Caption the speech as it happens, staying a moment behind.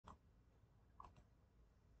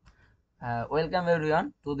Welcome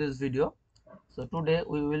everyone to this video. So today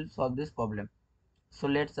we will solve this problem. So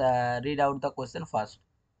let's read out the question first.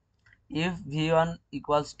 If V1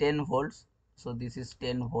 equals 10 volts, so this is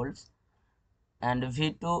 10 volts, and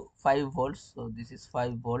V2 5 volts, so this is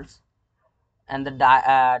 5 volts, and the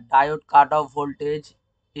diode cutoff voltage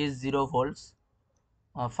is 0 volts.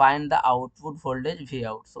 Find the output voltage V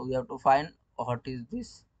out. So we have to find what is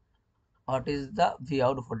this, what is the V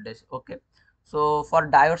out voltage. Okay, so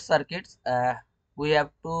for diode circuits, we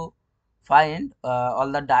have to find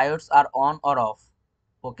all the diodes are on or off.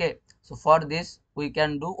 Okay, so for this we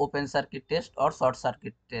can do open circuit test or short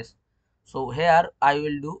circuit test. So here I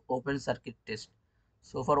will do open circuit test.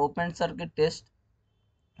 So for open circuit test,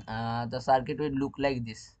 the circuit will look like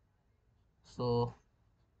this. So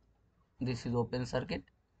this is open circuit,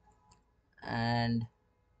 and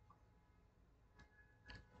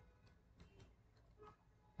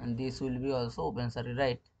this will be also open circuit,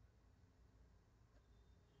 right?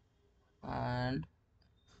 And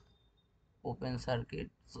open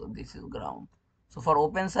circuit, so this is ground. So for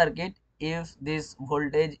open circuit, if this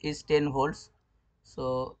voltage is 10 volts,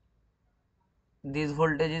 so this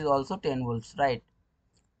voltage is also 10 volts, right?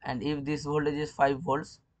 And if this voltage is 5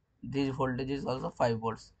 volts, this voltage is also 5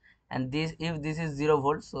 volts. And this, if this is 0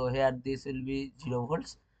 volts, so here this will be 0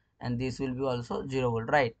 volts, and this will be also 0 volt,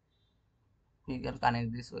 right? We can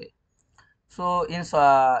connect this way. So in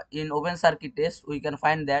open circuit test, we can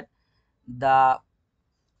find that the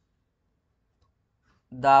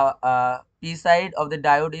P side of the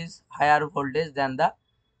diode is higher voltage than the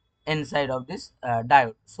N side of this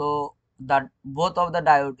diode. So that both of the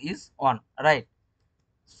diode is on, right?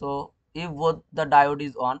 So if both the diode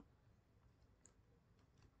is on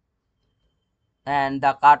and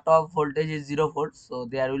the cutoff voltage is 0 volts, so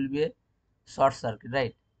there will be a short circuit,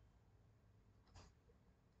 right?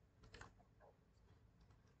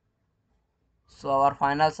 So our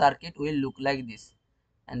final circuit will look like this,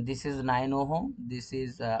 and this is 9 ohm, this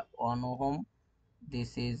is 1 ohm,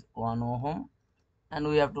 this is 1 ohm, and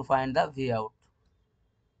we have to find the V out.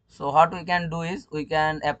 So what we can do is we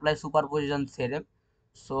can apply superposition theorem.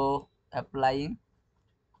 So applying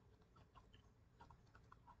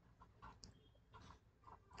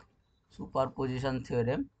superposition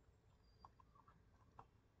theorem.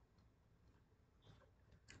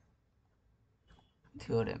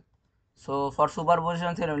 So for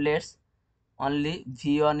superposition theorem, let's only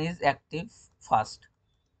V1 is active first.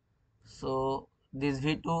 So this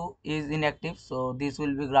V2 is inactive, so this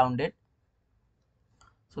will be grounded.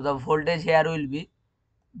 So the voltage here will be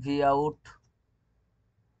V out,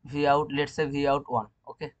 let's say V out 1,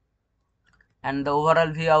 okay? And the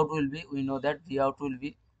overall V out will be, we know that V out will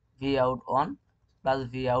be V out 1 plus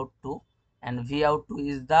V out 2, and V out 2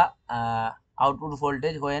 is the output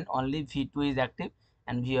voltage when only V2 is active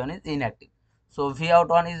and V1 is inactive. So V out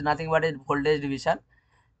 1 is nothing but a voltage division,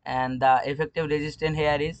 and the effective resistance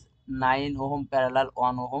here is 9 ohm parallel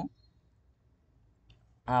 1 ohm,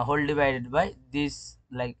 whole divided by this,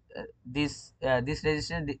 like this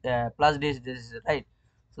resistance plus this resistance, right?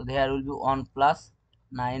 So there will be 1 plus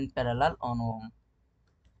 9 parallel 1 ohm.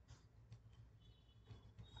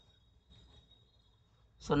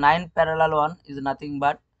 So 9 parallel 1 is nothing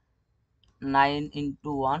but 9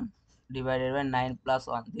 into 1 divided by 9 plus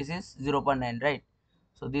 1. This is 0.9, right?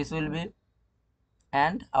 So this will be,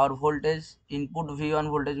 and our voltage input V1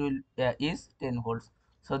 voltage will is 10 volts.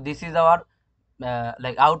 So this is our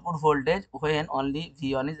like output voltage when only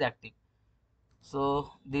V1 is active.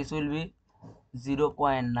 So this will be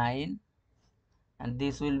 0.9, and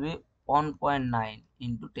this will be 1.9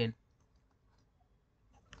 into 10.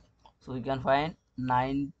 So we can find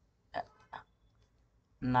 9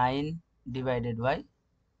 divided by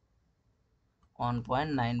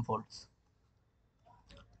 1.9 volts.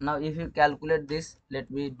 Now if you calculate this, let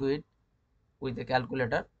me do it with a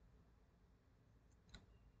calculator.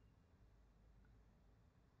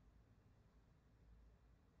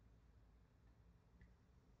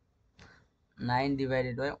 9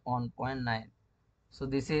 divided by 1.9, so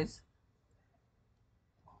this is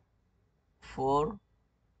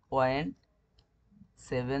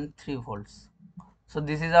 4.73 volts. So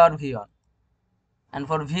this is our V1, and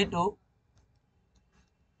for V2,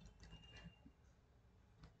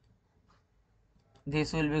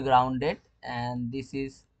 this will be grounded, and this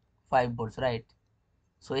is 5 volts, right?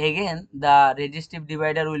 So again the resistive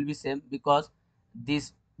divider will be same, because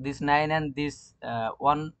this 9 and this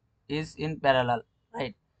 1 is in parallel,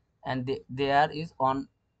 right? And there is 1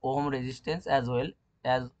 ohm resistance as well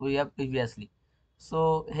as we have previously.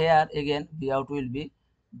 So here again V out will be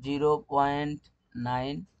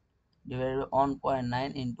 0.9 divided by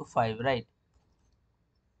 1.9 into 5, right?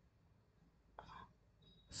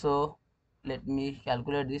 So let me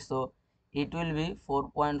calculate this. So it will be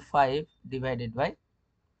 4.5 divided by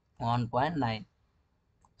 1.9.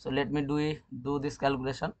 So let me do this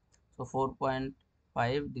calculation. So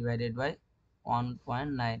 4.5 divided by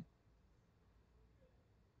 1.9.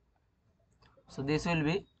 So this will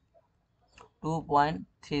be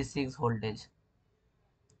 2.36 voltage.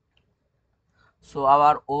 So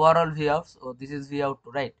our overall V out, so this is V out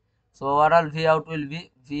 2, right? So overall V out will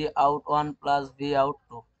be V out 1 plus V out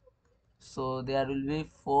 2. So there will be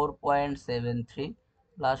 4.73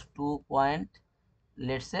 plus 2 point,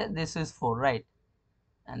 let's say this is 4, right?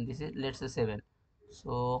 And this is, let's say, 7.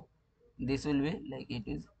 So this will be like, it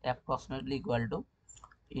is approximately equal to,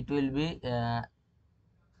 it will be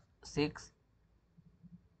 6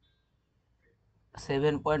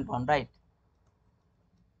 7.1, right?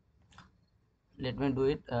 Let me do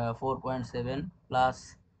it. 4.7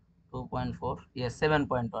 plus 2.4, yes,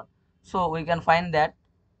 7.1. So we can find that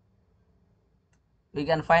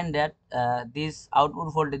this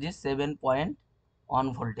output voltage is 7.1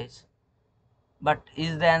 voltage. But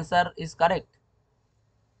is the answer is correct?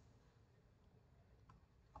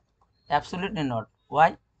 Absolutely not.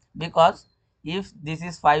 Why? Because if this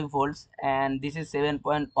is 5 volts and this is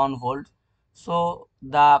 7.1 volts, so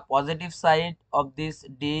the positive side of this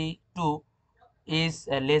D2 is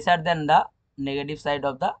lesser than the negative side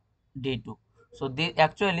of the D2. So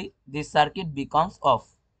actually this circuit becomes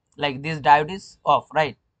off. Like this diode is off,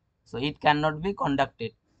 right? So it cannot be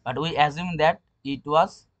conducted. But we assume that it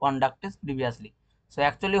was conducted previously. So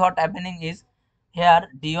actually what happening is, here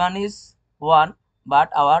D1 is 1 but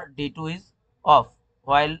our D2 is off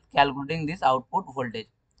while calculating this output voltage.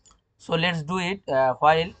 So let's do it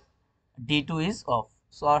while D2 is off.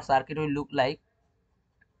 So our circuit will look like,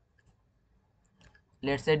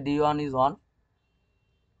 let's say D1 is on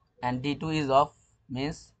and D2 is off,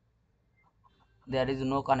 means there is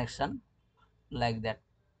no connection, like that.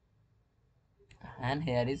 And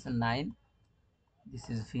here is 9, this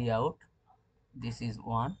is V out, this is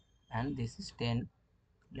 1, and this is 10,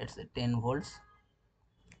 let's say 10 volts,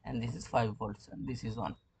 and this is 5 volts, and this is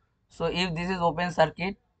 1. So if this is open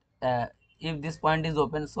circuit, uh, if this point is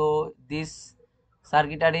open, so this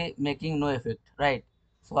circuitry making no effect, right?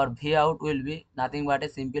 So our V out will be nothing but a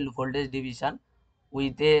simple voltage division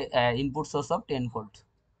with a input source of 10 volts.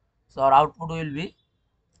 So our output will be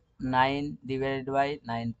 9 divided by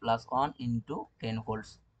 9 plus 1 into 10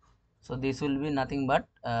 volts. So this will be nothing but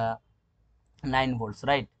 9 volts,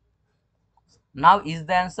 right? Now is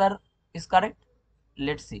the answer is correct?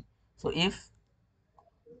 Let's see. So if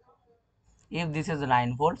this is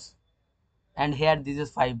 9 volts and here this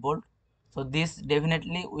is 5 volt, so this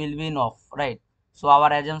definitely will be in off, right? So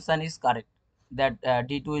our assumption is correct that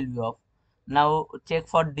D2 will be off. Now check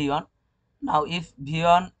for D1. Now if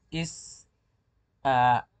V1 is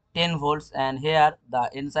uh, 10 volts and here the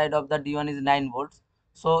inside of the D1 is 9 volts,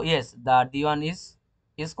 so yes, the D1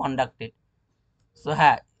 is conducted. So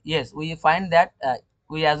yes, we find that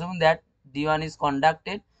we assume that D1 is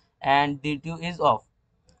conducted and D2 is off,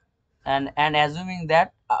 and assuming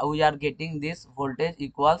that we are getting this voltage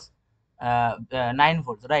equals 9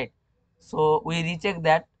 volts, right? So we recheck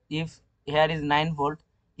that if here is 9 volt,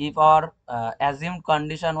 if our assumed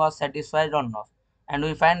condition was satisfied or not, and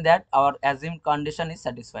we find that our assumed condition is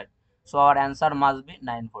satisfied, so our answer must be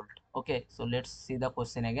 9 volt. Okay, so let's see the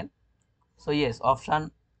question again. So yes,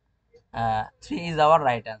 option 3 is our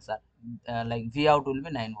right answer. Like V out will be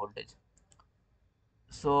 9 voltage.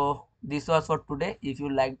 So this was for today. If you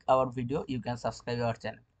liked our video, you can subscribe our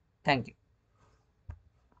channel. Thank you.